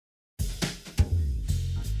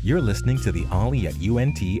You're listening to the Ollie at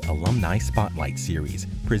UNT Alumni Spotlight Series,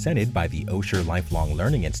 presented by the Osher Lifelong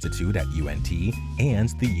Learning Institute at UNT and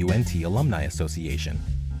the UNT Alumni Association.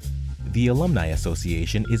 The Alumni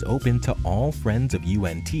Association is open to all friends of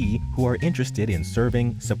UNT who are interested in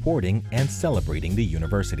serving, supporting, and celebrating the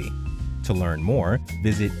university. To learn more,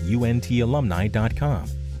 visit untalumni.com.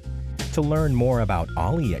 To learn more about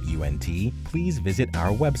Ollie at UNT, please visit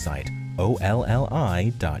our website,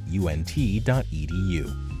 olli.unt.edu.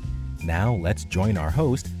 Now let's join our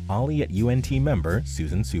host, Ollie at UNT member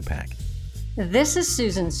Susan Supak. This is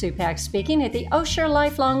Susan Supak speaking at the Osher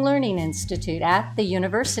Lifelong Learning Institute at the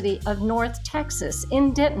University of North Texas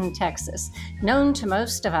in Denton, Texas, known to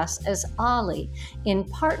most of us as Ollie. In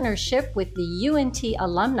partnership with the UNT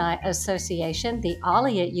Alumni Association, the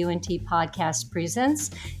Ollie at UNT podcast presents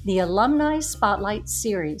the Alumni Spotlight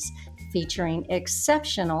Series, featuring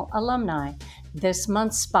exceptional alumni. This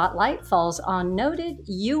month's spotlight falls on noted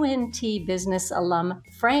UNT business alum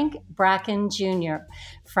Frank Bracken Jr.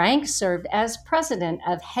 Frank served as president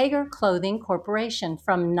of Hager Clothing Corporation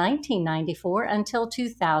from 1994 until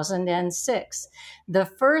 2006, the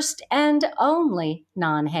first and only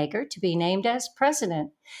non-Hager to be named as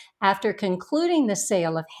president. After concluding the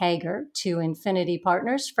sale of Hager to Infinity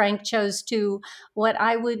Partners, Frank chose to, what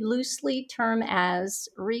I would loosely term as,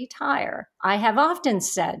 retire. I have often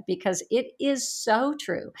said, because it is so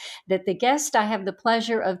true, that the guests I have the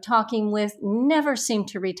pleasure of talking with never seem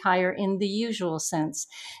to retire in the usual sense.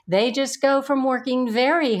 They just go from working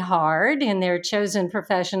very hard in their chosen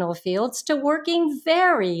professional fields to working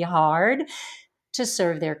very hard to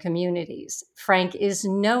serve their communities. Frank is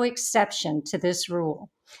no exception to this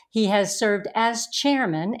rule. He has served as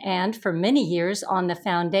chairman and for many years on the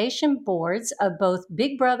foundation boards of both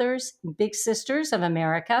Big Brothers Big Sisters of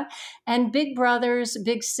America and Big Brothers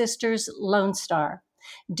Big Sisters Lone Star.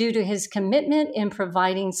 Due to his commitment in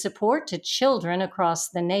providing support to children across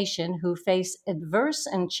the nation who face adverse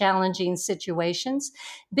and challenging situations,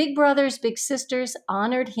 Big Brothers Big Sisters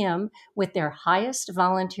honored him with their highest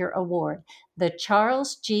volunteer award, the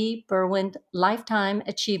Charles G. Berwind Lifetime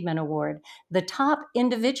Achievement Award, the top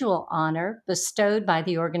individual honor bestowed by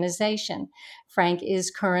the organization. Frank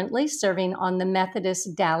is currently serving on the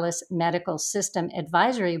Methodist Dallas Medical System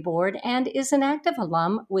Advisory Board and is an active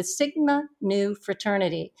alum with Sigma Nu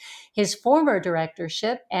Fraternity. His former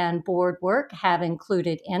directorship and board work have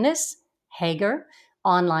included Ennis, Hager,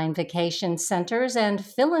 Online Vacation Centers, and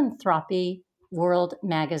Philanthropy World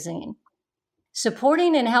Magazine.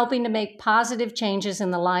 Supporting and helping to make positive changes in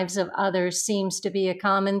the lives of others seems to be a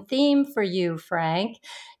common theme for you, Frank.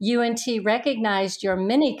 UNT recognized your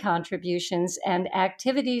many contributions and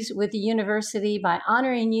activities with the university by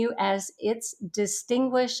honoring you as its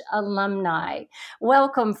distinguished alumni.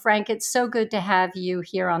 Welcome, Frank. It's so good to have you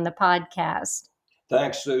here on the podcast.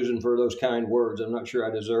 Thanks, Susan, for those kind words. I'm not sure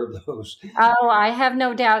I deserve those. Oh, I have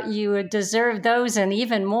no doubt you deserve those and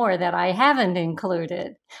even more that I haven't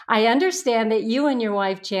included. I understand that you and your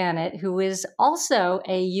wife, Janet, who is also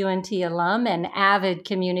a UNT alum and avid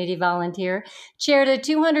community volunteer, chaired a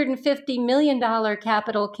 $250 million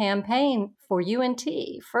capital campaign for UNT.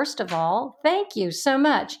 First of all, thank you so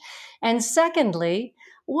much. And secondly,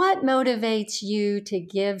 what motivates you to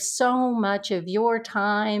give so much of your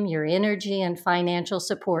time, your energy, and financial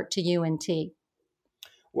support to UNT?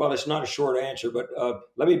 Well, it's not a short answer, but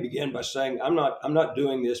let me begin by saying I'm not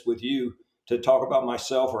doing this with you to talk about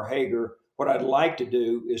myself or Hager. What I'd like to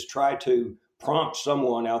do is try to prompt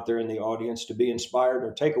someone out there in the audience to be inspired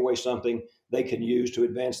or take away something they can use to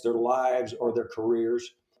advance their lives or their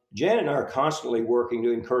careers. Janet and I are constantly working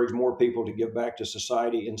to encourage more people to give back to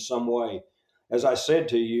society in some way. As I said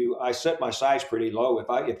to you, I set my sights pretty low.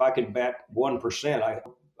 If I can bat 1%, I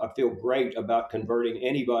feel great about converting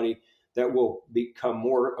anybody that will become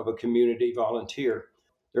more of a community volunteer.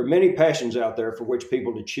 There are many passions out there for which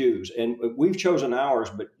people to choose, and we've chosen ours,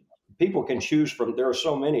 but people can choose from, there are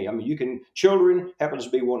so many. I mean, children happens to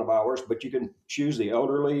be one of ours, but you can choose the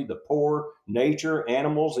elderly, the poor, nature,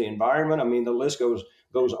 animals, the environment. I mean, the list goes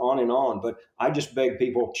on and on, but I just beg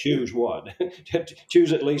people, choose one,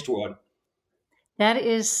 choose at least one. That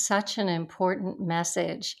is such an important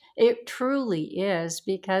message. It truly is,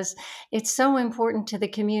 because it's so important to the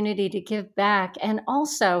community to give back. And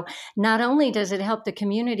also, not only does it help the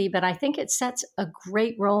community, but I think it sets a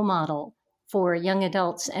great role model for young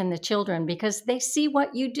adults and the children, because they see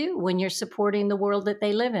what you do when you're supporting the world that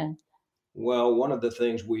they live in. Well, one of the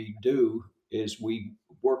things we do is we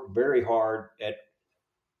work very hard at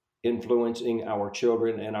influencing our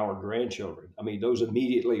children and our grandchildren. I mean, those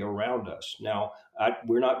immediately around us. Now,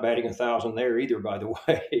 we're not batting 1,000 there either, by the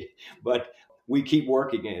way, but we keep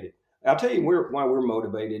working at it. I'll tell you why we're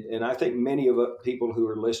motivated, and I think many of people who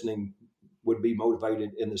are listening would be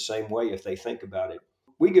motivated in the same way if they think about it.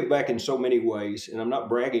 We give back in so many ways, and I'm not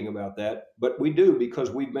bragging about that, but we do because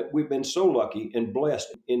we've been so lucky and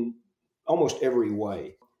blessed in almost every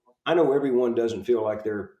way. I know everyone doesn't feel like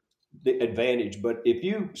they're the advantage, but if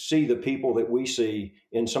you see the people that we see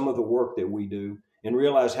in some of the work that we do and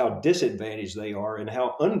realize how disadvantaged they are and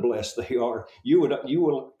how unblessed they are, you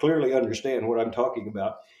will clearly understand what I'm talking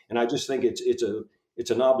about. And I just think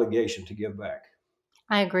it's an obligation to give back.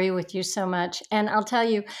 I agree with you so much. And I'll tell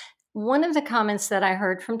you, one of the comments that I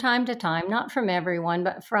heard from time to time, not from everyone,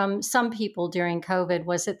 but from some people during COVID,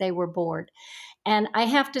 was that they were bored. And I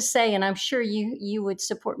have to say, and I'm sure you would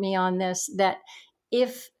support me on this, that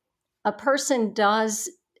if a person does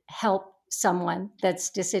help someone that's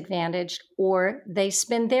disadvantaged, or they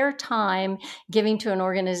spend their time giving to an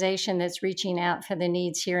organization that's reaching out for the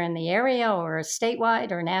needs here in the area or statewide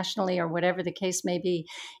or nationally or whatever the case may be,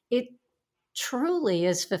 it truly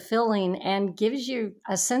is fulfilling and gives you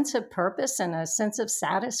a sense of purpose and a sense of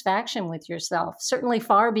satisfaction with yourself, certainly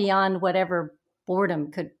far beyond whatever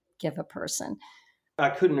boredom could give a person. I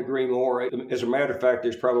couldn't agree more. As a matter of fact,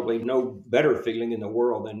 there's probably no better feeling in the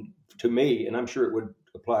world than to me, and I'm sure it would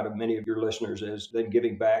apply to many of your listeners, as than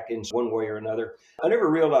giving back in one way or another. I never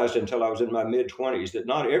realized until I was in my mid 20s that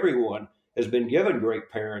not everyone has been given great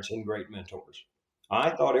parents and great mentors. I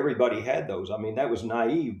thought everybody had those. I mean, that was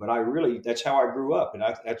naive, but that's how I grew up. And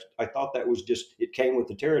I thought that was just, it came with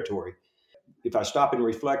the territory. If I stop and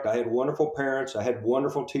reflect, I had wonderful parents, I had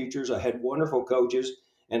wonderful teachers, I had wonderful coaches,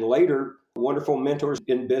 and later wonderful mentors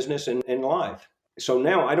in business and in life. So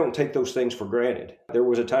now I don't take those things for granted. There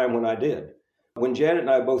was a time when I did. When Janet and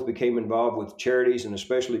I both became involved with charities and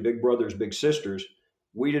especially Big Brothers Big Sisters,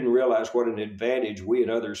 we didn't realize what an advantage we and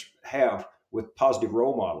others have with positive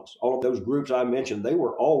role models. All of those groups I mentioned, they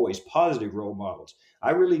were always positive role models.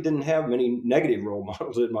 I really didn't have many negative role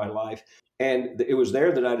models in my life. And it was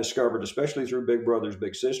there that I discovered, especially through Big Brothers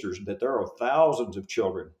Big Sisters, that there are thousands of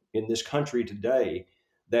children in this country today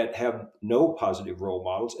that have no positive role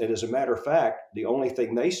models. And as a matter of fact, the only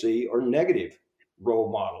thing they see are negative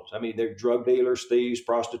role models. I mean, they're drug dealers, thieves,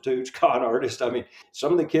 prostitutes, con artists. I mean,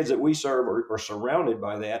 some of the kids that we serve are surrounded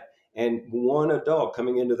by that. And one adult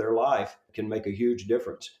coming into their life can make a huge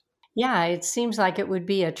difference. Yeah, it seems like it would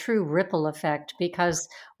be a true ripple effect, because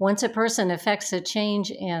once a person affects a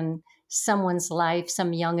change in someone's life,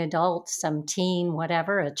 some young adult, some teen,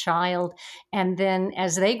 whatever, a child, and then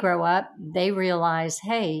as they grow up, they realize,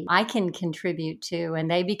 hey, I can contribute too, and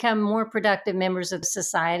they become more productive members of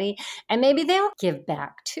society, and maybe they'll give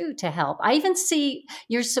back too to help. I even see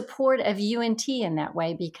your support of UNT in that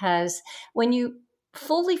way, because when you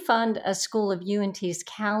fully fund a school of UNT's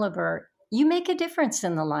caliber, you make a difference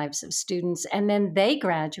in the lives of students, and then they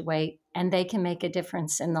graduate and they can make a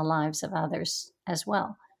difference in the lives of others as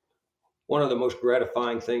well. One of the most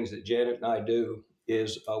gratifying things that Janet and I do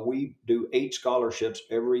is we do 8 scholarships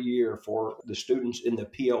every year for the students in the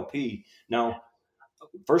PLP. Now,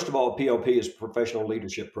 first of all, PLP is a professional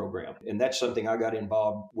leadership program, and that's something I got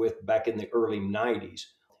involved with back in the early 90s.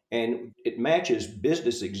 And it matches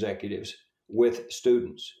business executives with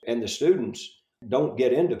students. And the students don't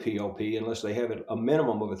get into PLP unless they have a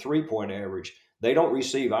minimum of a 3-point average. They don't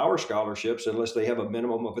receive our scholarships unless they have a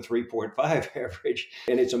minimum of a 3.5 average.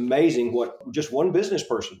 And it's amazing what just one business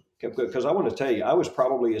person, because I want to tell you, I was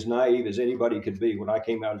probably as naive as anybody could be when I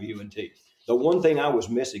came out of UNT. The one thing I was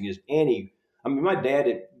missing is my dad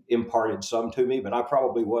had imparted some to me, but I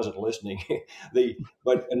probably wasn't listening.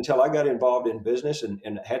 But until I got involved in business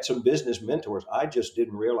and had some business mentors, I just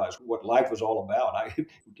didn't realize what life was all about.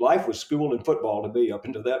 Life was school and football to me up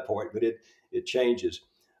until that point, but it changes.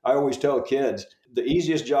 I always tell kids, the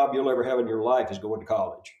easiest job you'll ever have in your life is going to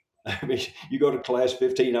college. I mean, you go to class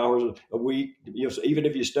 15 hours a week. Even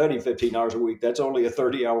if you study 15 hours a week, that's only a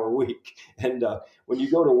 30-hour week. And when you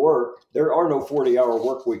go to work, there are no 40-hour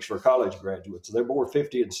work weeks for college graduates. They're more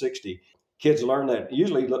 50 and 60. Kids learn that.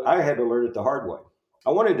 Usually, I had to learn it the hard way. I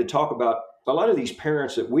wanted to talk about a lot of these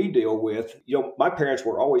parents that we deal with. My parents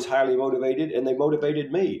were always highly motivated, and they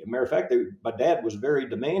motivated me. As a matter of fact, my dad was very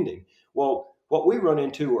demanding. Well, what we run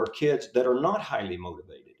into are kids that are not highly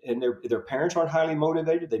motivated, and their parents aren't highly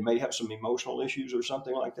motivated. They may have some emotional issues or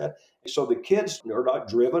something like that. So the kids are not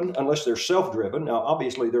driven unless they're self-driven. Now,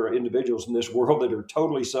 obviously, there are individuals in this world that are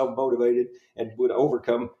totally self-motivated and would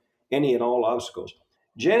overcome any and all obstacles.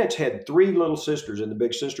 Janet's had 3 little sisters in the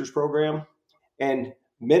Big Sisters program and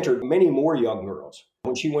mentored many more young girls.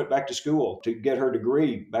 When she went back to school to get her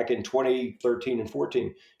degree back in 2013 and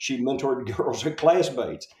 14, she mentored girls and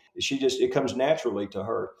classmates. It comes naturally to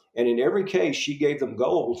her. And in every case, she gave them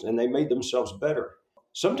goals and they made themselves better.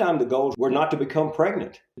 Sometimes the goals were not to become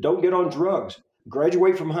pregnant. Don't get on drugs.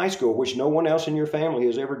 Graduate from high school, which no one else in your family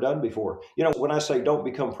has ever done before. When I say don't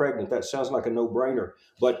become pregnant, that sounds like a no-brainer.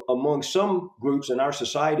 But among some groups in our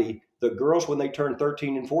society, the girls, when they turn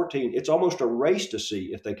 13 and 14, it's almost a race to see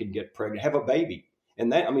if they can get pregnant, have a baby.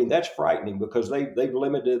 And that's frightening because they've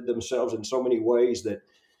limited themselves in so many ways that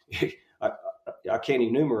I can't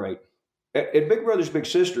enumerate. At Big Brothers Big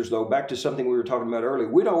Sisters, though, back to something we were talking about earlier,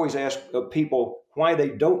 we'd always ask people why they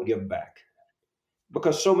don't give back,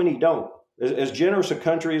 because so many don't. As generous a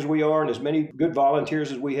country as we are and as many good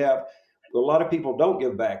volunteers as we have, a lot of people don't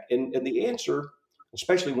give back. And the answer,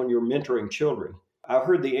 especially when you're mentoring children, I've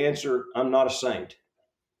heard the answer, I'm not a saint.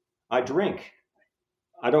 I drink.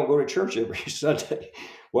 I don't go to church every Sunday.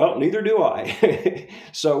 Well, neither do I.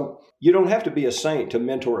 So you don't have to be a saint to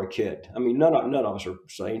mentor a kid. I mean, none of us are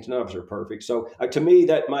saints. None of us are perfect. So to me,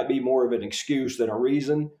 that might be more of an excuse than a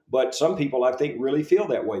reason. But some people, I think, really feel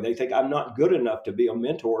that way. They think I'm not good enough to be a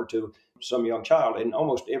mentor to some young child. And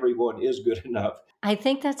almost everyone is good enough. I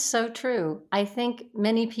think that's so true. I think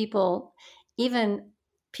many people, even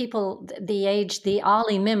people the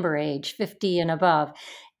OLLI member age, 50 and above,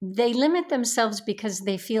 they limit themselves because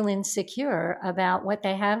they feel insecure about what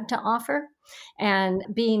they have to offer, and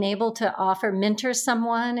being able to mentor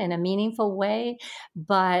someone in a meaningful way.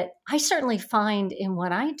 But I certainly find in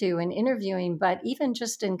what I do in interviewing, but even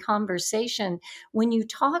just in conversation, when you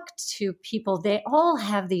talk to people, they all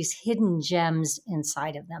have these hidden gems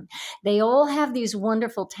inside of them. They all have these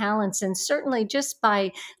wonderful talents. And certainly just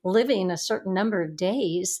by living a certain number of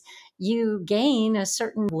days, you gain a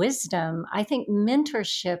certain wisdom. I think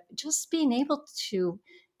mentorship, just being able to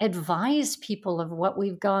advise people of what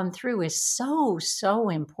we've gone through, is so, so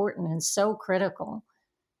important and so critical.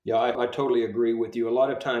 Yeah, I totally agree with you. A lot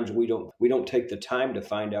of times we don't take the time to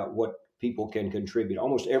find out what people can contribute.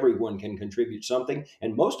 Almost everyone can contribute something,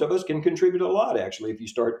 and most of us can contribute a lot, actually, if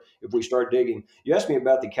we start digging. You asked me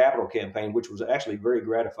about the Capitol campaign, which was actually very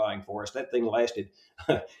gratifying for us. That thing lasted,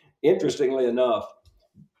 interestingly enough,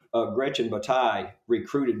 Gretchen Bataille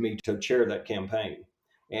recruited me to chair that campaign.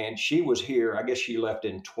 And she was here, I guess she left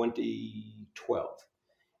in 2012.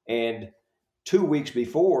 And 2 weeks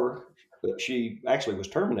before she actually was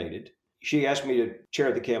terminated, she asked me to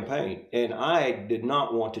chair the campaign. And I did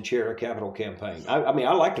not want to chair a Capitol campaign. I mean,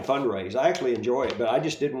 I like to fundraise. I actually enjoy it, but I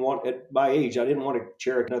just didn't want, at my age, I didn't want to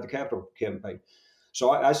chair another Capitol campaign.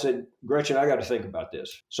 So I said, Gretchen, I got to think about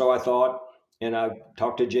this. So I thought, and I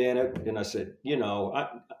talked to Janet, and I said,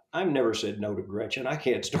 I've never said no to Gretchen. I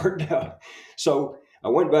can't start now. So I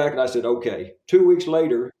went back and I said, okay. 2 weeks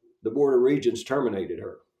later, the Board of Regents terminated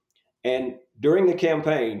her. And during the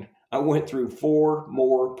campaign, I went through 4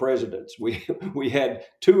 more presidents. We had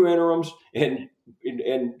 2 interims and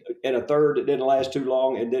a third that didn't last too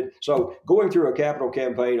long. And then, so going through a Capitol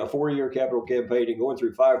campaign, a 4-year Capitol campaign, and going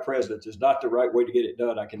through 5 presidents is not the right way to get it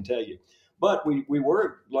done, I can tell you. But we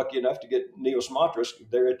were lucky enough to get Neil Smatras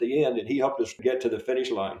there at the end, and he helped us get to the finish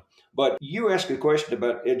line. But you asked a question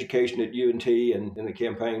about education at UNT and the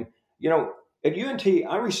campaign. At UNT,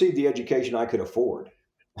 I received the education I could afford.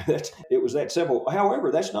 It was that simple.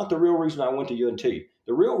 However, that's not the real reason I went to UNT.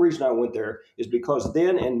 The real reason I went there is because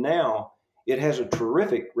then and now it has a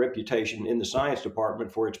terrific reputation in the science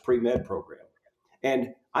department for its pre-med program.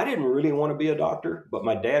 And I didn't really want to be a doctor, but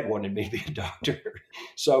my dad wanted me to be a doctor.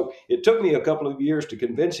 So it took me a couple of years to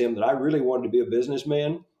convince him that I really wanted to be a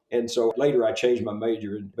businessman. And so later I changed my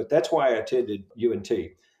major, but that's why I attended UNT.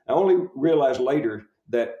 I only realized later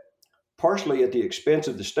that partially at the expense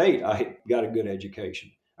of the state, I got a good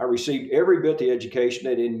education. I received every bit the education,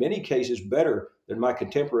 and in many cases better than my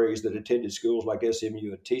contemporaries that attended schools like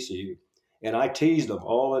SMU and TCU. And I teased them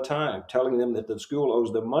all the time, telling them that the school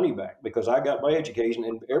owes them money back because I got my education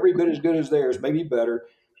and every bit as good as theirs, maybe better,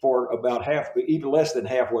 for about half, even less than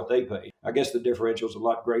half what they paid. I guess the differential is a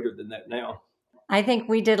lot greater than that now. I think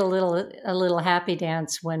we did a little happy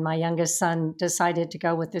dance when my youngest son decided to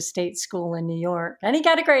go with the state school in New York, and he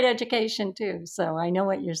got a great education too. So I know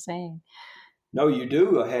what you're saying. No, you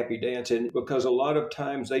do a happy dance, and because a lot of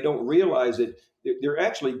times they don't realize it, they're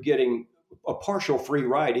actually getting a partial free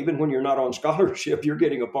ride. Even when you're not on scholarship, you're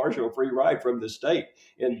getting a partial free ride from the state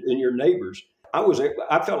and your neighbors.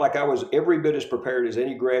 I felt like I was every bit as prepared as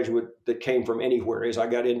any graduate that came from anywhere as I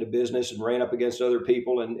got into business and ran up against other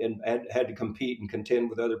people and had to compete and contend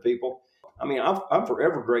with other people. I mean, I'm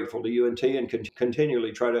forever grateful to UNT and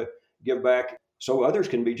continually try to give back so others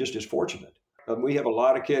can be just as fortunate. We have a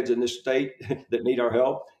lot of kids in this state that need our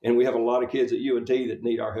help, and we have a lot of kids at UNT that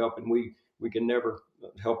need our help, and we can never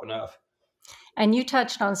help enough. And you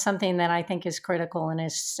touched on something that I think is critical and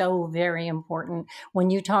is so very important when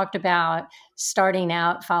you talked about starting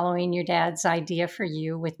out following your dad's idea for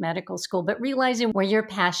you with medical school, but realizing where your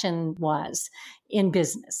passion was in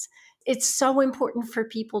business. It's so important for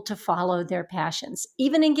people to follow their passions,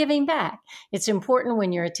 even in giving back. It's important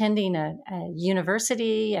when you're attending a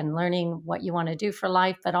university and learning what you want to do for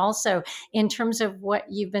life, but also in terms of what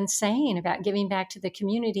you've been saying about giving back to the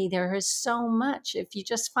community. There is so much if you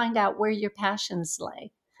just find out where your passions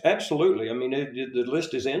lay. Absolutely. I mean, the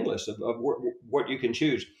list is endless of what you can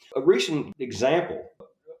choose. A recent example,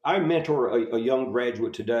 I mentor a young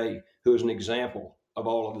graduate today who is an example of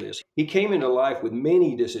all of this. He came into life with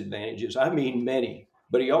many disadvantages. I mean, many.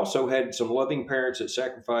 But he also had some loving parents that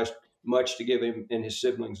sacrificed much to give him and his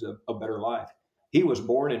siblings a better life. He was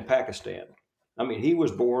born in Pakistan. I mean, he was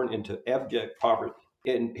born into abject poverty.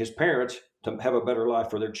 And his parents, to have a better life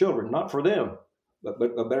for their children, not for them, but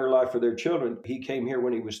a better life for their children. He came here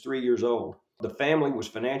when he was 3 years old. The family was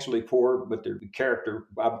financially poor, but their character,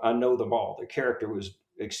 I know them all. Their character was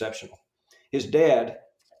exceptional. His dad,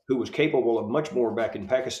 who was capable of much more back in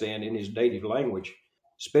Pakistan in his native language,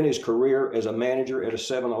 spent his career as a manager at a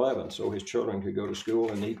 7-Eleven so his children could go to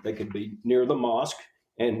school and they could be near the mosque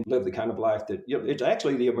and live the kind of life that, it's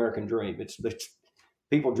actually the American dream. It's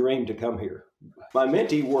people dream to come here. My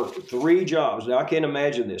mentee worked 3 jobs. Now, I can't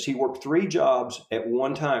imagine this. He worked 3 jobs at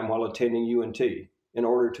one time while attending UNT in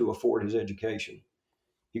order to afford his education.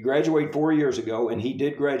 He graduated 4 years ago, and he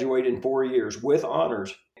did graduate in 4 years with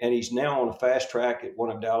honors, and he's now on a fast track at one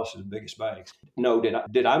of Dallas's biggest banks. No,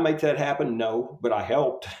 did I make that happen? No, but I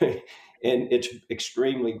helped, and it's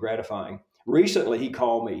extremely gratifying. Recently, he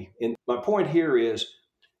called me, and my point here is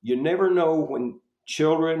you never know when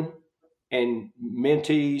children and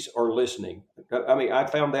mentees are listening. I mean, I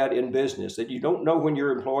found that in business, that you don't know when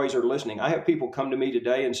your employees are listening. I have people come to me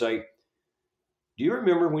today and say, do you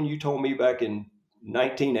remember when you told me back in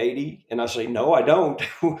 1980? And I say, no, I don't,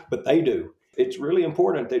 but they do. It's really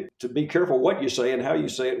important to be careful what you say and how you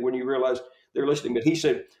say it when you realize they're listening. But he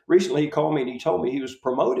said, recently he called me and he told me he was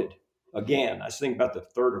promoted again. I was thinking about the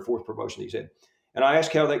 3rd or 4th promotion he said. And I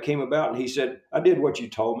asked how that came about. And he said, I did what you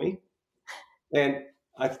told me. And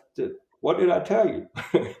I said, what did I tell you?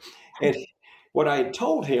 And what I had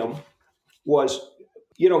told him was,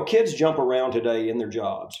 kids jump around today in their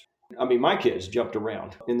jobs. I mean, my kids jumped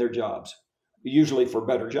around in their jobs, usually for a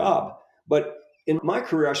better job. But in my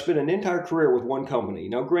career, I spent an entire career with one company.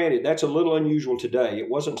 Now, granted, that's a little unusual today. It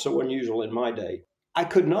wasn't so unusual in my day. I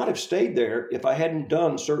could not have stayed there if I hadn't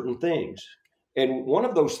done certain things. And one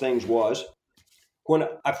of those things was when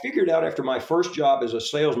I figured out after my first job as a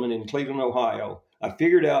salesman in Cleveland, Ohio, I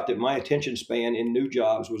figured out that my attention span in new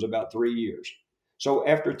jobs was about 3 years. So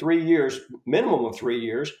after 3 years, minimum of 3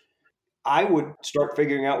 years, I would start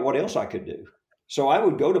figuring out what else I could do. So I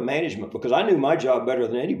would go to management because I knew my job better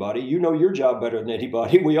than anybody. You know your job better than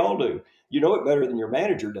anybody. We all do. You know it better than your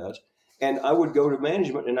manager does. And I would go to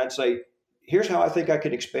management and I'd say, here's how I think I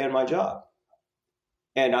can expand my job.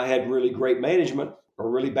 And I had really great management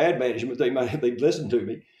or really bad management. They'd listen to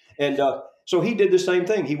me. And so he did the same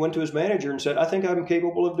thing. He went to his manager and said, I think I'm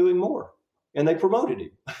capable of doing more. And they promoted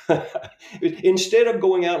him instead of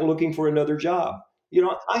going out and looking for another job.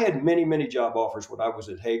 I had many, many job offers when I was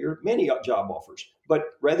at Hager, many job offers. But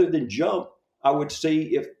rather than jump, I would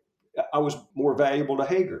see if I was more valuable to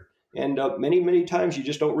Hager. And many, many times you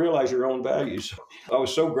just don't realize your own values. I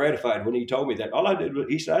was so gratified when he told me that. All I did was,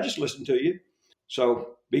 he said, I just listened to you.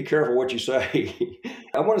 So be careful what you say.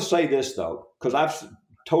 I want to say this, though, because I've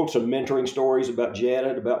told some mentoring stories about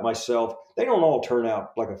Janet, about myself. They don't all turn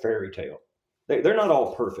out like a fairy tale. They're not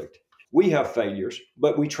all perfect. We have failures,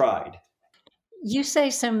 but we tried. You say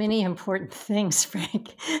so many important things,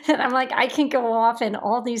 Frank. And I'm like, I can go off in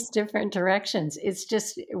all these different directions. It's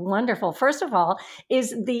just wonderful. First of all, is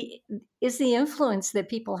the influence that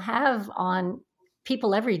people have on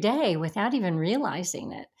people every day without even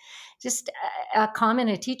realizing it. Just a comment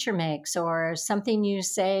a teacher makes or something you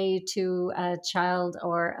say to a child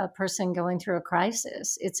or a person going through a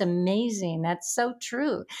crisis. It's amazing. That's so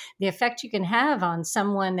true. The effect you can have on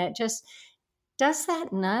someone that just does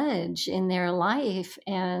that nudge in their life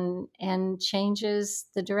and changes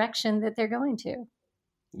the direction that they're going to.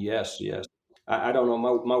 Yes. I don't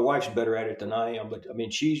know. My wife's better at it than I am, but I mean,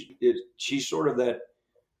 she's sort of that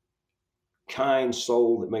kind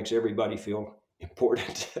soul that makes everybody feel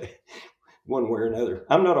important one way or another.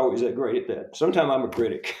 I'm not always that great at that. Sometimes I'm a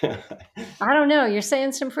critic. I don't know. You're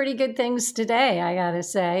saying some pretty good things today, I got to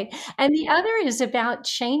say. And the other is about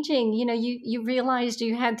changing. You realized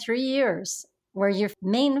you had 3 years where your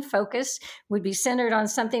main focus would be centered on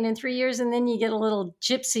something in 3 years, and then you get a little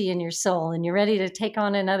gypsy in your soul and you're ready to take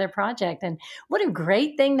on another project. And what a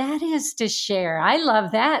great thing that is to share. I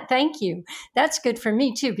love that. Thank you. That's good for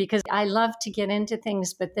me too, because I love to get into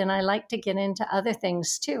things, but then I like to get into other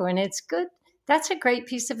things too. And it's good. That's a great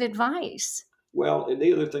piece of advice. Well, and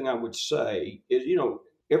the other thing I would say is,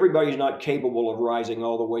 everybody's not capable of rising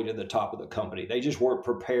all the way to the top of the company. They just weren't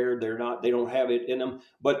prepared. They don't have it in them,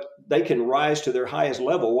 but they can rise to their highest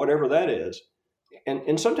level, whatever that is.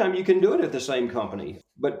 And sometimes you can do it at the same company,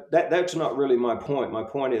 but that's not really my point. My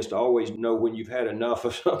point is to always know when you've had enough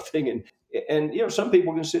of something. And some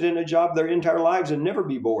people can sit in a job their entire lives and never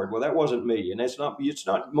be bored. Well, that wasn't me. And it's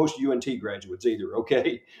not most UNT graduates either.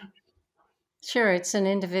 Okay. Sure, it's an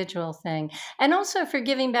individual thing. And also for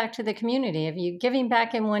giving back to the community. If you're giving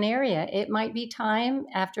back in one area, it might be time,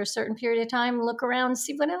 after a certain period of time, look around,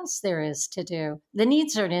 see what else there is to do. The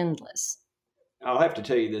needs are endless. I'll have to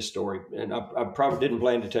tell you this story, and I probably didn't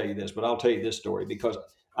plan to tell you this, but I'll tell you this story because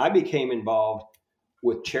I became involved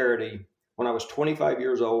with charity when I was 25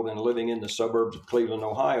 years old and living in the suburbs of Cleveland,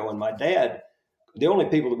 Ohio. And my dad, the only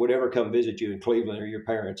people that would ever come visit you in Cleveland are your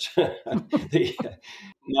parents.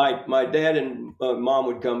 My dad and mom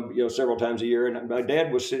would come, several times a year. And my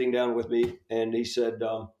dad was sitting down with me, and he said,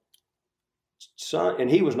 "Son," and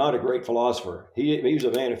he was not a great philosopher. He was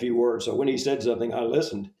a man of few words. So when he said something, I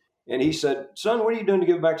listened. And he said, "Son, what are you doing to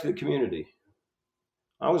give back to the community?"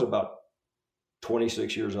 I was about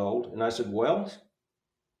 26 years old, and I said, "Well,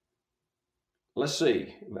 let's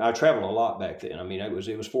see." I traveled a lot back then. I mean, it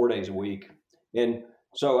was 4 days a week. And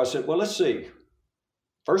so I said, "Well, let's see.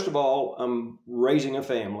 First of all, I'm raising a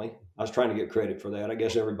family." I was trying to get credit for that. I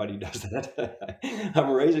guess everybody does that.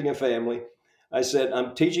 I'm raising a family. I said,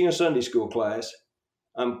 "I'm teaching a Sunday school class.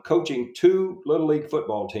 I'm coaching 2 Little League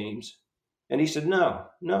football teams." And he said,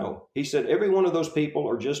 no. He said, "Every one of those people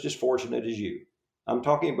are just as fortunate as you. I'm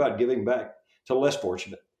talking about giving back to less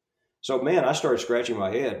fortunate." So, man, I started scratching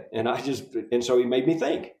my head, and so he made me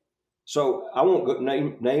think. So I won't go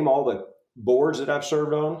name all the boards that I've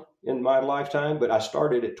served on in my lifetime, but I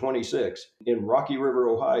started at 26 in Rocky River,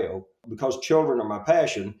 Ohio. Because children are my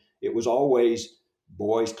passion, it was always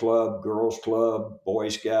boys club, girls club, Boy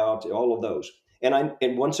Scouts, all of those.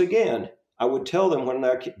 And once again, I would tell them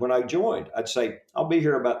when I joined, I'd say, "I'll be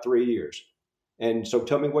here about 3 years. And so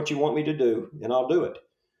tell me what you want me to do, and I'll do it."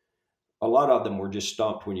 A lot of them were just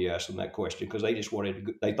stumped when you asked them that question because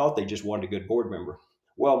they thought they just wanted a good board member.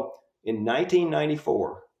 Well, in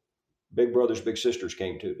 1994, Big Brothers Big Sisters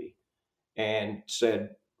came to me and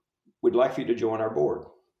said, "We'd like for you to join our board."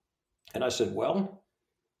 And I said, "Well,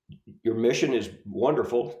 your mission is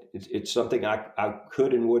wonderful. It's something I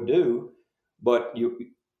could and would do, but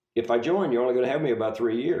if I join, you're only going to have me about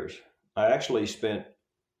 3 years." I actually spent,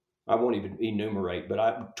 I won't even enumerate,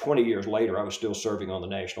 but 20 years later, I was still serving on the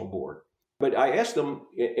national board. But I asked them,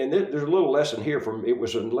 and there's a little lesson here it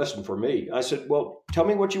was a lesson for me. I said, "Well, tell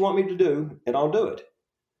me what you want me to do, and I'll do it."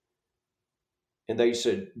 And they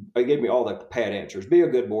gave me all the pat answers. Be a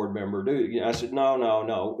good board member. I said,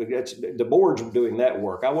 no. That's the board's doing that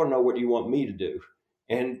work. I want to know what you want me to do.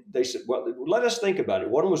 And they said, "Well, let us think about it."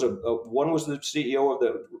 One was the CEO of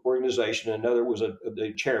the organization, and another was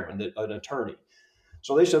the chairman, an attorney.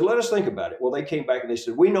 So they said, "Let us think about it." Well, they came back and they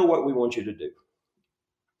said, "We know what we want you to do.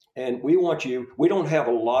 And we don't have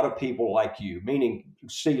a lot of people like you," meaning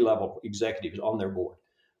C-level executives on their board.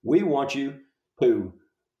 "We want you to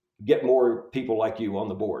get more people like you on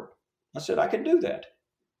the board." I said, "I can do that."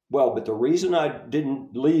 Well, but the reason I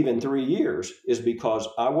didn't leave in 3 years is because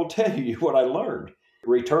I will tell you what I learned.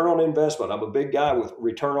 Return on investment. I'm a big guy with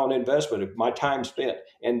return on investment of my time spent.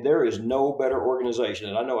 And there is no better organization.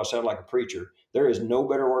 And I know I sound like a preacher. There is no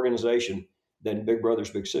better organization than Big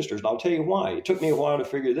Brothers Big Sisters. And I'll tell you why. It took me a while to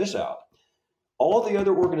figure this out. All the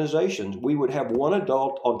other organizations, we would have one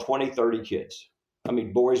adult on 20, 30 kids. I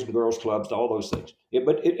mean, boys and girls clubs, all those things.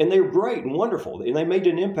 And they were great and wonderful. And they made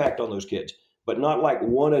an impact on those kids, but not like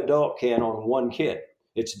one adult can on one kid.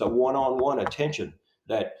 It's the one-on-one attention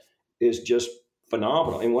that is just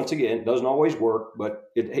phenomenal. And once again, it doesn't always work,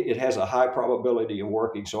 but it has a high probability of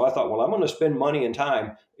working. So I thought, well, I'm going to spend money and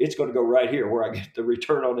time. It's going to go right here where I get the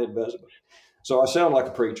return on investment. So I sound like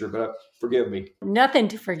a preacher, but forgive me. Nothing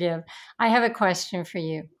to forgive. I have a question for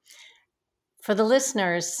you. For the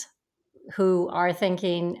listeners who are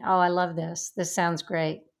thinking, "Oh, I love this. This sounds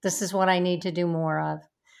great. This is what I need to do more of."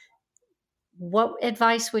 What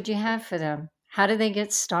advice would you have for them? How do they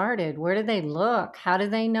get started? Where do they look? How do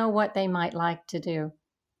they know what they might like to do?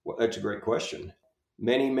 Well, that's a great question.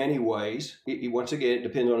 Many, many ways. Once again, it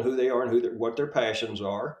depends on who they are and what their passions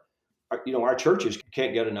are. our churches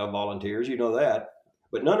can't get enough volunteers, you know that,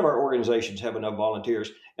 but none of our organizations have enough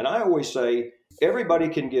volunteers. And I always say everybody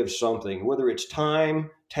can give something, whether it's time,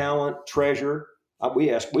 talent, treasure.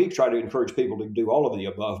 We try to encourage people to do all of the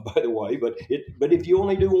above, by the way, but if you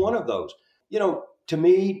only do one of those, to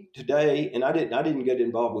me today, and I didn't get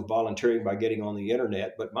involved with volunteering by getting on the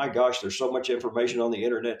internet, but my gosh, there's so much information on the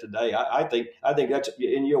internet today. I think that's,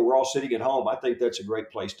 and we're all sitting at home. I think that's a great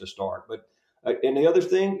place to start. But and the other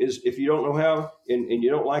thing is, if you don't know how and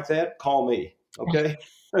you don't like that, call me. Okay.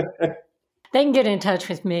 They can get in touch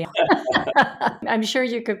with me. I'm sure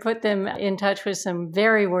you could put them in touch with some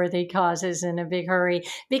very worthy causes in a big hurry,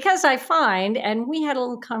 because I find, and we had a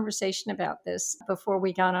little conversation about this before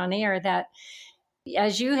we got on air, that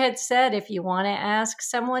as you had said, if you want to ask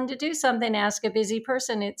someone to do something, ask a busy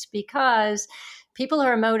person. It's because people who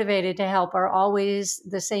are motivated to help are always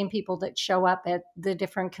the same people that show up at the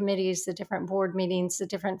different committees, the different board meetings, the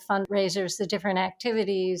different fundraisers, the different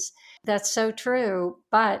activities. That's so true.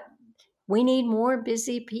 But we need more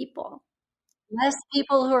busy people. Less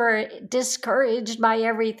people who are discouraged by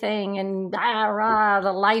everything and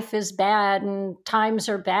the life is bad and times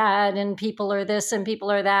are bad and people are this and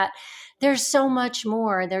people are that. There's so much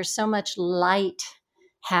more. There's so much light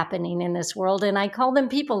happening in this world. And I call them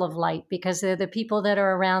people of light because they're the people that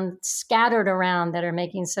are around, scattered around, that are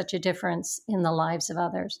making such a difference in the lives of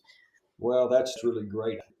others. Well, that's really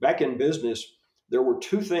great. Back in business, there were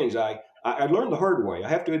two things I learned the hard way. I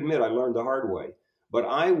have to admit, I learned the hard way. But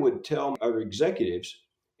I would tell our executives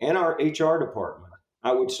and our HR department,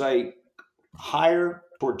 I would say, hire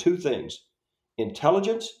for two things: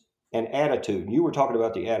 intelligence and attitude. You were talking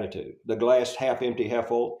about the attitude, the glass half empty, half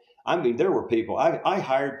full. I mean, there were people, I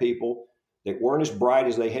hired people that weren't as bright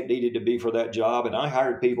as they had needed to be for that job. And I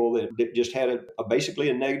hired people that just had basically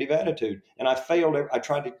a negative attitude. And I failed.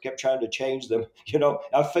 Kept trying to change them.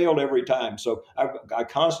 I failed every time. So I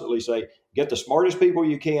constantly say, get the smartest people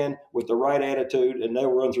you can with the right attitude, and they'll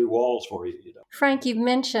run through walls for you. Frank, you've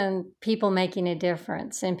mentioned people making a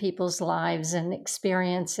difference in people's lives and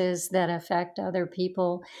experiences that affect other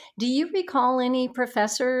people. Do you recall any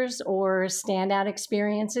professors or standout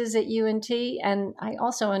experiences at UNT? And I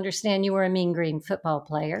also understand you were a Mean Green football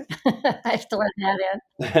player. I have to let that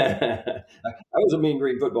in. I was a Mean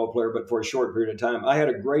Green football player, but for a short period of time. I had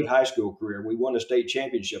a great high school career. We won a state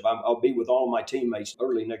championship. I'll be with all of my teammates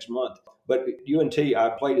early next month. But UNT, I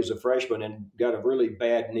played as a freshman and got a really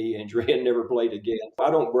bad knee injury and never played again. I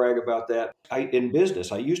don't brag about that. In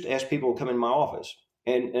business, I used to ask people to come in my office.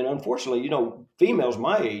 And unfortunately, females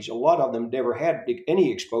my age, a lot of them never had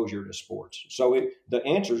any exposure to sports. So the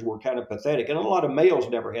answers were kind of pathetic. And a lot of males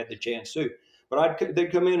never had the chance to. But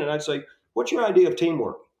they'd come in and I'd say, what's your idea of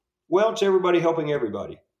teamwork? Well, it's everybody helping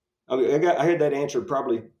everybody. I had that answer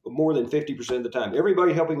probably more than 50% of the time.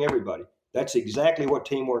 Everybody helping everybody. That's exactly what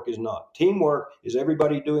teamwork is not. Teamwork is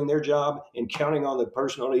everybody doing their job and counting on the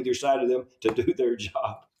person on either side of them to do their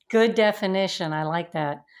job. Good definition. I like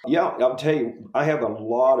that. Yeah, I'll tell you, I have a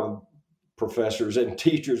lot of professors and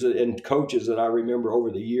teachers and coaches that I remember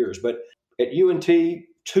over the years. But at UNT,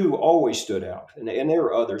 two always stood out. And there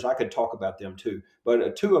are others. I could talk about them too.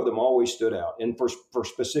 But two of them always stood out, and for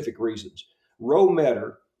specific reasons. Roe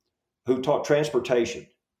Metter, who taught transportation,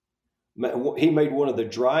 he made one of the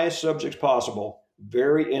driest subjects possible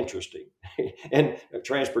very interesting. And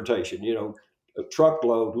transportation, a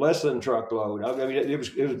truckload, less than truckload. I mean, it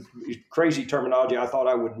was crazy terminology I thought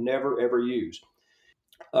I would never, ever use.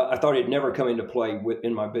 I thought it'd never come into play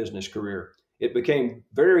in my business career. It became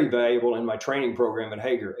very valuable in my training program at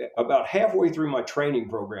Hager. About halfway through my training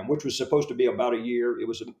program, which was supposed to be about a year, it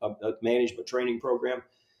was a management training program.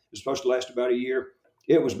 It was supposed to last about a year.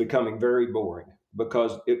 It was becoming very boring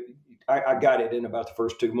because I got it in about the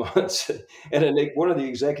first 2 months. And then one of the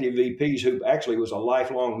executive VPs, who actually was a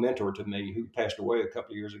lifelong mentor to me, who passed away a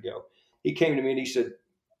couple of years ago, he came to me and he said,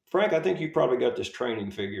 Frank, I think you probably got this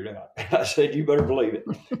training figured out. And I said, you better believe it.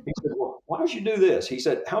 He said, well, why don't you do this? He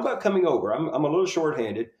said, how about coming over? I'm a little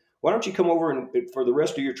shorthanded. Why don't you come over and for the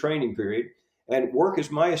rest of your training period and work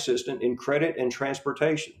as my assistant in credit and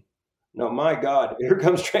transportation? No, my God, here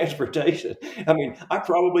comes transportation. I mean, I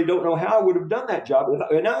probably don't know how I would have done that job.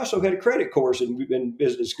 And I also had a credit course in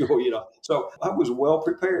business school, so I was well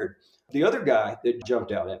prepared. The other guy that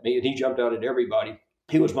jumped out at me, and he jumped out at everybody,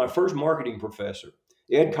 he was my first marketing professor,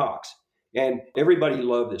 Ed Cox. And everybody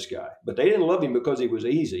loved this guy, but they didn't love him because he was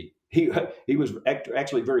easy. He was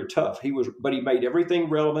actually very tough. But he made everything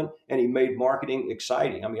relevant, and he made marketing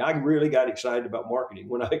exciting. I mean, I really got excited about marketing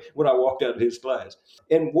when I walked out of his class.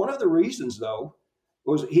 And one of the reasons, though,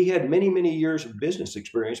 was he had many, many years of business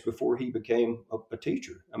experience before he became a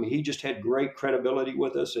teacher. I mean, he just had great credibility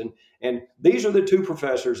with us. And these are the two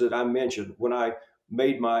professors that I mentioned when I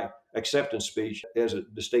made my acceptance speech as a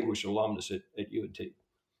distinguished alumnus at UNT.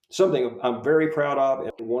 Something I'm very proud of.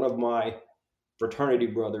 And one of my fraternity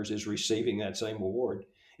brothers is receiving that same award.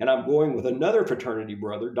 And I'm going with another fraternity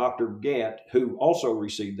brother, Dr. Gant, who also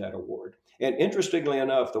received that award. And interestingly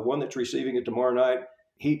enough, the one that's receiving it tomorrow night,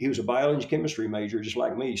 he was a biology chemistry major, just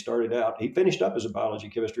like me. He started out, he finished up as a biology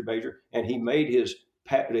chemistry major, and he made his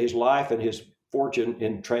life and his fortune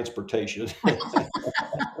in transportation.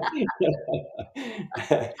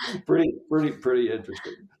 Pretty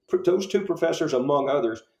interesting. Those two professors, among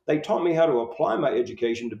others, they taught me how to apply my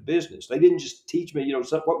education to business. They didn't just teach me,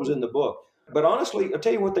 what was in the book. But honestly, I'll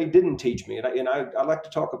tell you what they didn't teach me, and I like to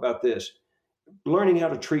talk about this: learning how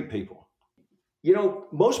to treat people.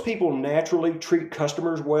 Most people naturally treat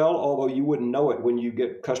customers well, although you wouldn't know it when you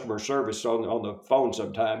get customer service on the phone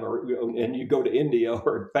sometime, and you go to India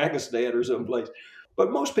or Pakistan or someplace.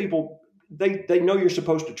 But most people, they know you're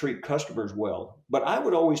supposed to treat customers well. But I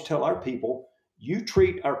would always tell our people, you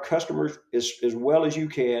treat our customers as well as you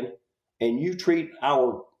can, and you treat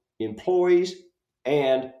our employees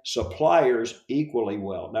and suppliers equally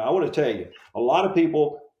well. Now, I want to tell you, a lot of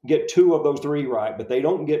people get two of those three right, but they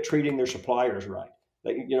don't get treating their suppliers right.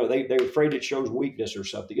 They're afraid it shows weakness or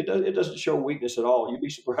something. It doesn't show weakness at all. You'd be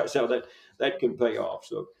surprised how that can pay off.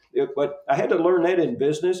 But I had to learn that in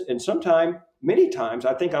business, and many times,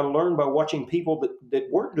 I think I learned by watching people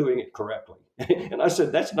that weren't doing it correctly. And I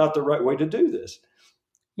said, that's not the right way to do this.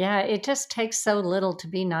 Yeah, it just takes so little to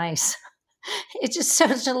be nice. It's just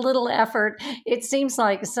such a little effort. It seems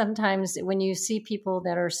like sometimes when you see people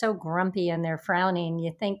that are so grumpy and they're frowning,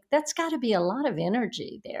 you think that's got to be a lot of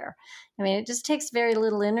energy there. I mean, it just takes very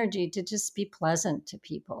little energy to just be pleasant to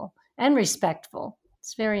people and respectful.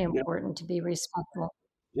 It's very important to be respectful.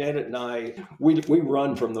 Janet and I, we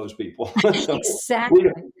run from those people. Exactly.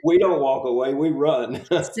 We don't walk away, we run.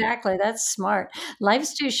 Exactly. That's smart.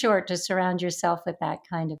 Life's too short to surround yourself with that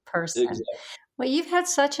kind of person. Exactly. Well, you've had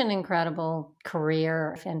such an incredible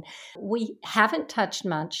career, and we haven't touched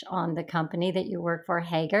much on the company that you work for,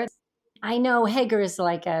 Hager. I know Hager is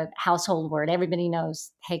like a household word. Everybody knows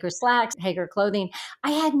Hager slacks, Hager clothing. I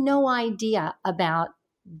had no idea about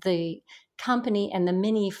the company and the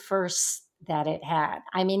many firsts that it had.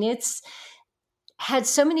 I mean, it's had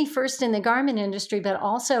so many firsts in the garment industry, but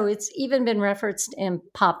also it's even been referenced in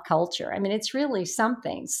pop culture. I mean, it's really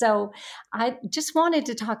something. So I just wanted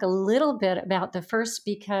to talk a little bit about the first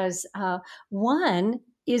because one,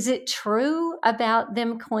 is it true about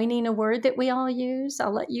them coining a word that we all use?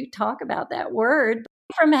 I'll let you talk about that word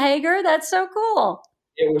from Hager. That's so cool.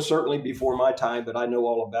 It was certainly before my time, but I know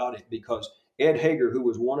all about it because Ed Hager, who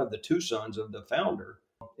was one of the two sons of the founder,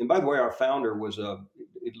 and by the way, our founder was a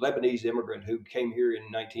Lebanese immigrant who came here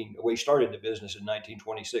he started the business in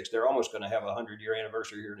 1926. They're almost going to have a 100-year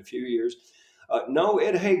anniversary here in a few years. No,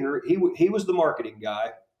 Ed Hager, he was the marketing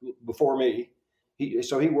guy before me.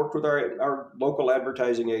 So he worked with our local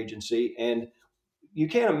advertising agency. And you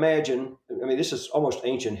can't imagine, I mean, this is almost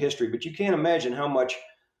ancient history, but you can't imagine how much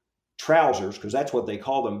trousers, because that's what they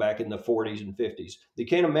called them back in the 40s and 50s. You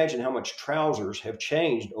can't imagine how much trousers have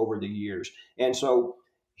changed over the years. And so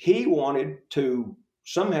he wanted to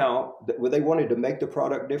they wanted to make the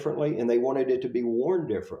product differently, and they wanted it to be worn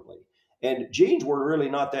differently. And jeans were really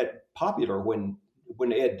not that popular when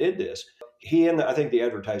Ed did this. He and I think the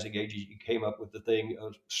advertising agency came up with the thing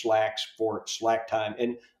of slacks for slack time.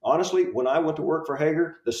 And honestly, when I went to work for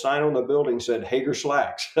Hager, the sign on the building said Hager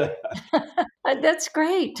slacks. That's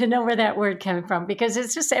great to know where that word came from because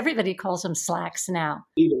it's just everybody calls them slacks now.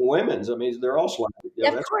 Even women's, I mean, they're all slacks. Yeah,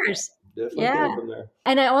 of course. Definitely came from there.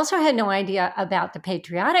 And I also had no idea about the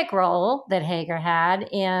patriotic role that Hager had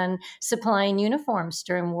in supplying uniforms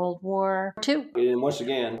during World War II. And once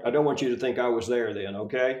again, I don't want you to think I was there then,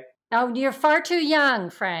 okay? Oh, you're far too young,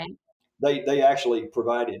 Frank. They actually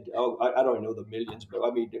provided, I don't know the millions, but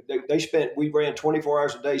I mean, we ran 24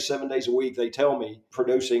 hours a day, 7 days a week, they tell me,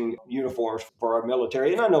 producing uniforms for our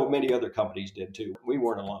military. And I know many other companies did too. We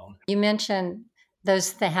weren't alone. You mentioned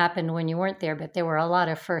those that happened when you weren't there, but there were a lot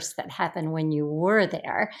of firsts that happened when you were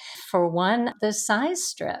there. For one, the size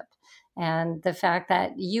strip and the fact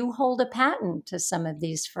that you hold a patent to some of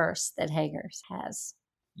these firsts that Hager's has.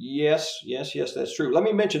 Yes, that's true. Let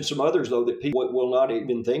me mention some others, though, that people will not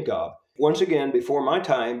even think of. Once again, before my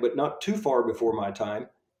time, but not too far before my time,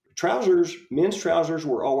 men's trousers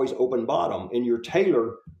were always open bottom, and your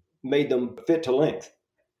tailor made them fit to length.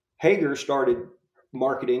 Hager started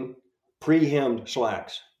marketing pre-hemmed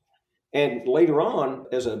slacks. And later on,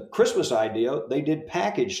 as a Christmas idea, they did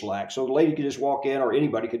package slacks. So the lady could just walk in, or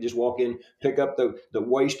anybody could just walk in, pick up the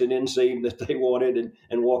waist and inseam that they wanted,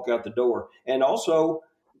 and walk out the door. And also,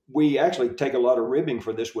 we actually take a lot of ribbing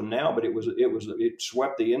for this one now, but it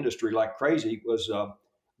swept the industry like crazy. It was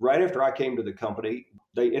right after I came to the company,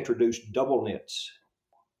 they introduced double knits.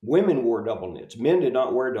 Women wore double knits. Men did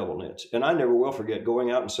not wear double knits. And I never will forget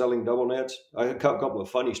going out and selling double knits. I had a couple of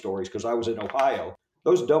funny stories because I was in Ohio.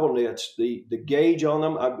 Those double knits, the gauge on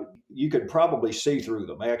them, you could probably see through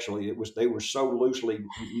them. Actually, they were so loosely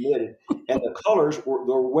knitted, and the colors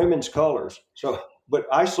were women's colors. So, but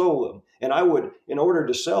I sold them, and I would, in order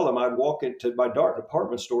to sell them, I'd walk into my dark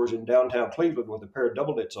department stores in downtown Cleveland with a pair of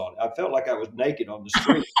double knits on. I felt like I was naked on the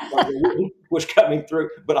street. Like the wind was coming through,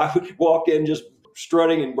 but I would walk in just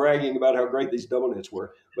strutting and bragging about how great these double knits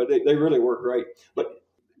were. But they really were great. But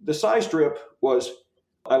the size strip was,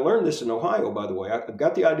 I learned this in Ohio, by the way. I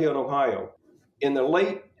got the idea in Ohio. In the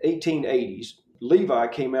late 1880s, Levi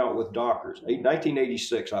came out with Dockers,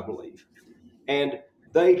 1986, I believe. And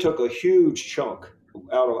they took a huge chunk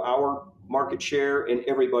out of our market share and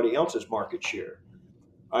everybody else's market share.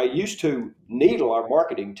 I used to needle our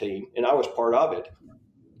marketing team, and I was part of it.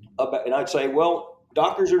 And I'd say, well,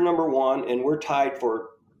 Dockers are number one, and we're tied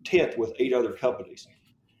for 10th with 8 other companies.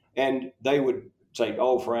 And they would say,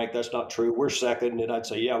 oh, Frank, that's not true. We're second. And I'd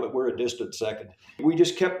say, yeah, but we're a distant second. We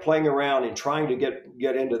just kept playing around and trying to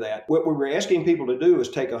get into that. What we were asking people to do is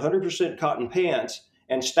take 100% cotton pants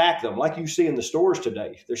and stack them like you see in the stores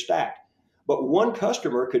today. They're stacked. But one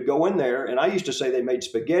customer could go in there, and I used to say they made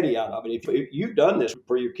spaghetti out of it. If you've done this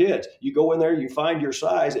for your kids, you go in there, you find your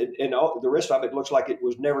size, and all, the rest of it looks like it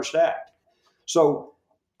was never stacked. So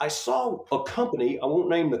I saw a company, I won't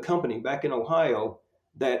name the company, back in Ohio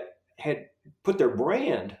that had put their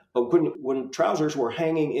brand when trousers were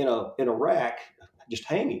hanging in a rack, just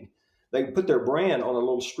hanging. They put their brand on a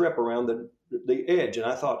little strip around the edge, and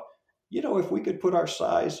I thought, if we could put our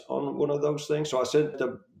size on one of those things. So I sent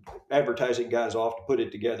the advertising guys off to put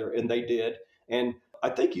it together, and they did. And I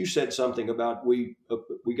think you said something about we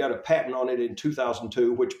got a patent on it in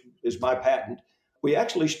 2002, which is my patent. We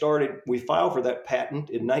filed for that patent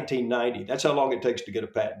in 1990. That's how long it takes to get a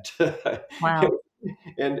patent. Wow.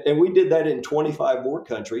 And we did that in 25 more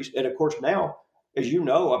countries. And of course, now, as you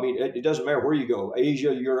know, I mean, it doesn't matter where you go,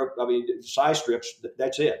 Asia, Europe, I mean, size strips,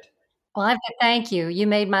 that's it. Well, I have to thank you. You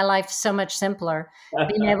made my life so much simpler,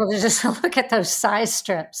 being able to just look at those size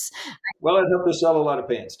strips. Well, it helped us sell a lot of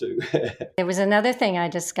pants, too. There was another thing I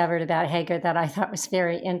discovered about Hager that I thought was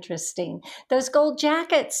very interesting. Those gold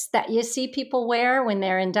jackets that you see people wear when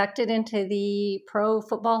they're inducted into the Pro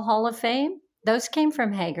Football Hall of Fame, those came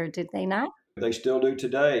from Hager, did they not? They still do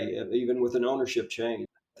today, even with an ownership change.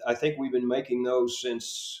 I think we've been making those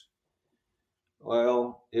since,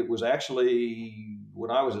 well, it was actually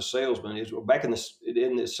when I was a salesman. It was back in the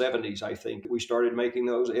 70s, I think, we started making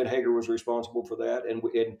those. Ed Hager was responsible for that. And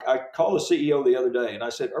I called the CEO the other day, and I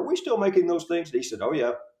said, are we still making those things? And he said, oh,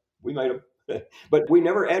 yeah, we made them. But we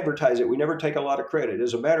never advertise it. We never take a lot of credit.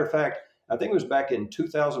 As a matter of fact, I think it was back in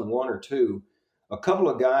 2001 or 2, a couple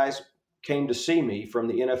of guys came to see me from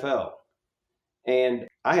the NFL. And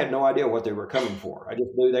I had no idea what they were coming for. I just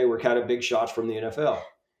knew they were kind of big shots from the NFL.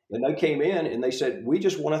 And they came in and they said, we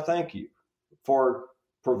just want to thank you for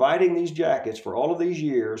providing these jackets for all of these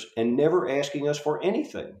years and never asking us for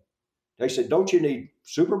anything. They said, don't you need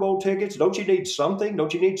Super Bowl tickets? Don't you need something?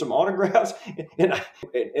 Don't you need some autographs?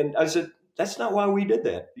 And I said, that's not why we did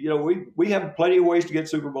that. We have plenty of ways to get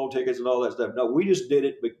Super Bowl tickets and all that stuff. No, we just did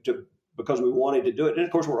it because we wanted to do it. And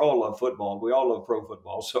of course, we all love football. We all love pro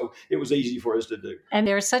football. So it was easy for us to do. And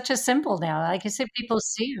they're such a symbol now. Like I said, people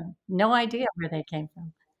see them. No idea where they came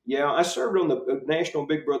from. Yeah, I served on the National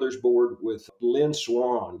Big Brothers board with Lynn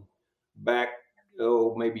Swan back,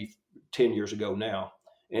 maybe 10 years ago now.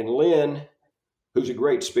 And Lynn, who's a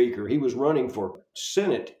great speaker, he was running for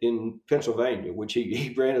Senate in Pennsylvania, which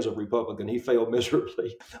he ran as a Republican. He failed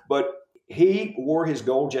miserably. But he wore his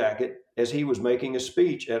gold jacket as he was making a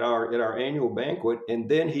speech at our annual banquet, and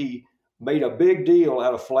then he made a big deal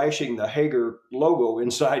out of flashing the Hager logo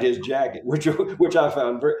inside his jacket, which I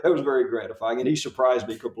found that was very gratifying, and he surprised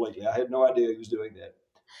me completely. I had no idea he was doing that.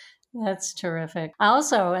 That's terrific.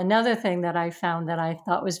 Also, another thing that I found that I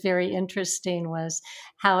thought was very interesting was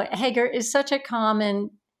how Hager is such a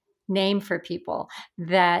common name for people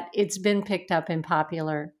that it's been picked up in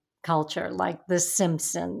popular culture, like The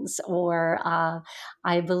Simpsons, or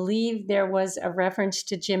I believe there was a reference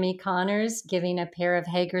to Jimmy Connors giving a pair of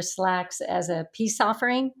Hager slacks as a peace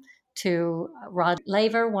offering to Rod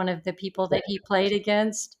Laver, one of the people that he played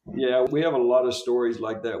against. Yeah, we have a lot of stories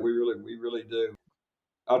like that. We really do.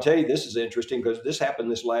 I'll tell you, this is interesting because this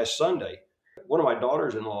happened this last Sunday. One of my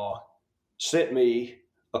daughters-in-law sent me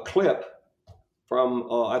a clip from,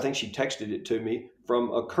 I think she texted it to me,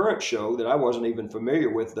 from a current show that I wasn't even familiar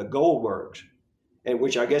with, The Goldbergs, and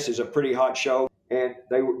which I guess is a pretty hot show. And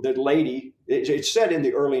the lady, it's set in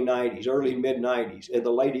the early 90s, early mid 90s. And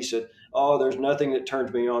the lady said, "Oh, there's nothing that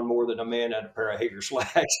turns me on more than a man and a pair of Hager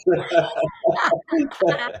slacks."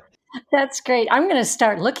 That's great. I'm going to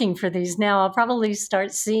start looking for these now. I'll probably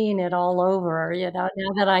start seeing it all over, now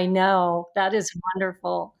that I know. That is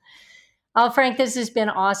wonderful. Oh, Frank, this has been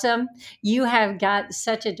awesome. You have got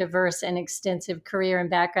such a diverse and extensive career and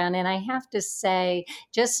background. And I have to say,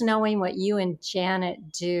 just knowing what you and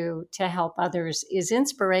Janet do to help others is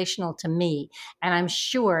inspirational to me. And I'm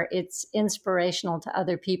sure it's inspirational to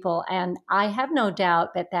other people. And I have no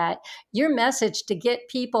doubt that your message to get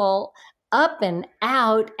people up and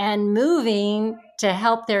out and moving to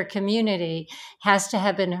help their community has to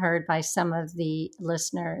have been heard by some of the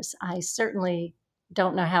listeners. I certainly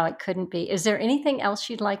don't know how it couldn't be. Is there anything else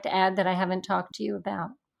you'd like to add that I haven't talked to you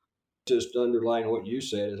about? Just underline what you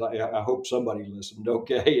said is I hope somebody listened,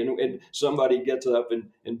 okay? And somebody gets up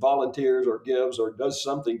and volunteers or gives or does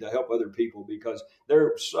something to help other people, because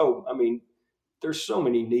there's so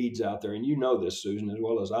many needs out there. And you know this, Susan, as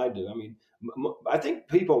well as I do. I mean, I think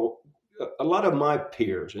people, a lot of my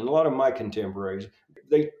peers and a lot of my contemporaries,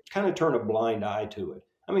 they kind of turn a blind eye to it.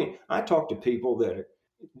 I mean, I talk to people that are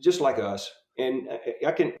just like us, and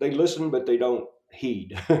they listen, but they don't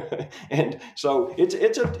heed. And so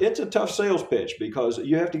it's a tough sales pitch, because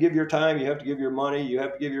you have to give your time, you have to give your money, you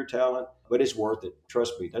have to give your talent, but it's worth it.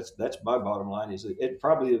 Trust me. That's my bottom line. Is it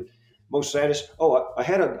probably the most saddest. I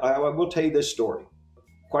will tell you this story.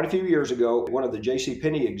 Quite a few years ago, one of the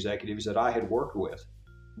JCPenney executives that I had worked with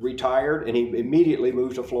retired, and he immediately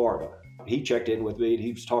moved to Florida. He checked in with me, and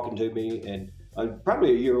he was talking to me, and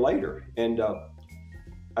probably a year later, and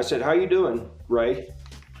I said, "How you doing, Ray?"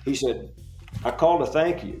 He said, "I called to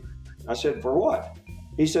thank you." I said, "For what?"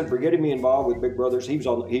 He said, "For getting me involved with Big Brothers." He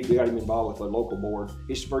got him involved with a local board.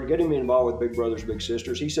 He said, "For getting me involved with Big Brothers Big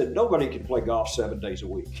Sisters." He said, "Nobody can play golf 7 days a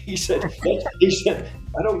week." He said,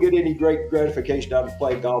 "I don't get any great gratification out of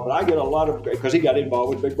playing golf, but I get a lot of," because he got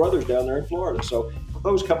involved with Big Brothers down there in Florida. So if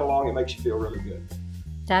those come along, it makes you feel really good.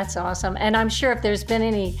 That's awesome. And I'm sure if there's been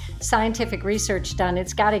any scientific research done,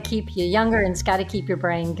 it's got to keep you younger and it's got to keep your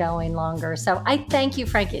brain going longer. So I thank you,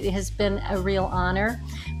 Frank. It has been a real honor.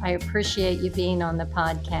 I appreciate you being on the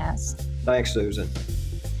podcast. Thanks, Susan.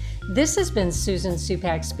 This has been Susan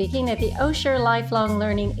Supak speaking at the Osher Lifelong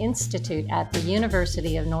Learning Institute at the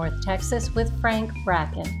University of North Texas with Frank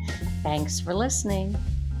Bracken. Thanks for listening.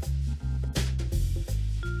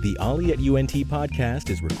 The Ollie at UNT podcast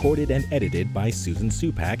is recorded and edited by Susan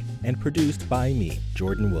Supak and produced by me,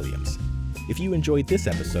 Jordan Williams. If you enjoyed this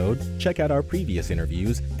episode, check out our previous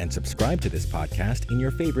interviews and subscribe to this podcast in your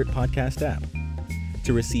favorite podcast app.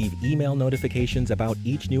 To receive email notifications about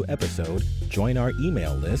each new episode, join our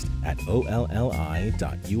email list at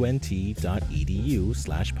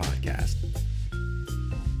olli.unt.edu/podcast.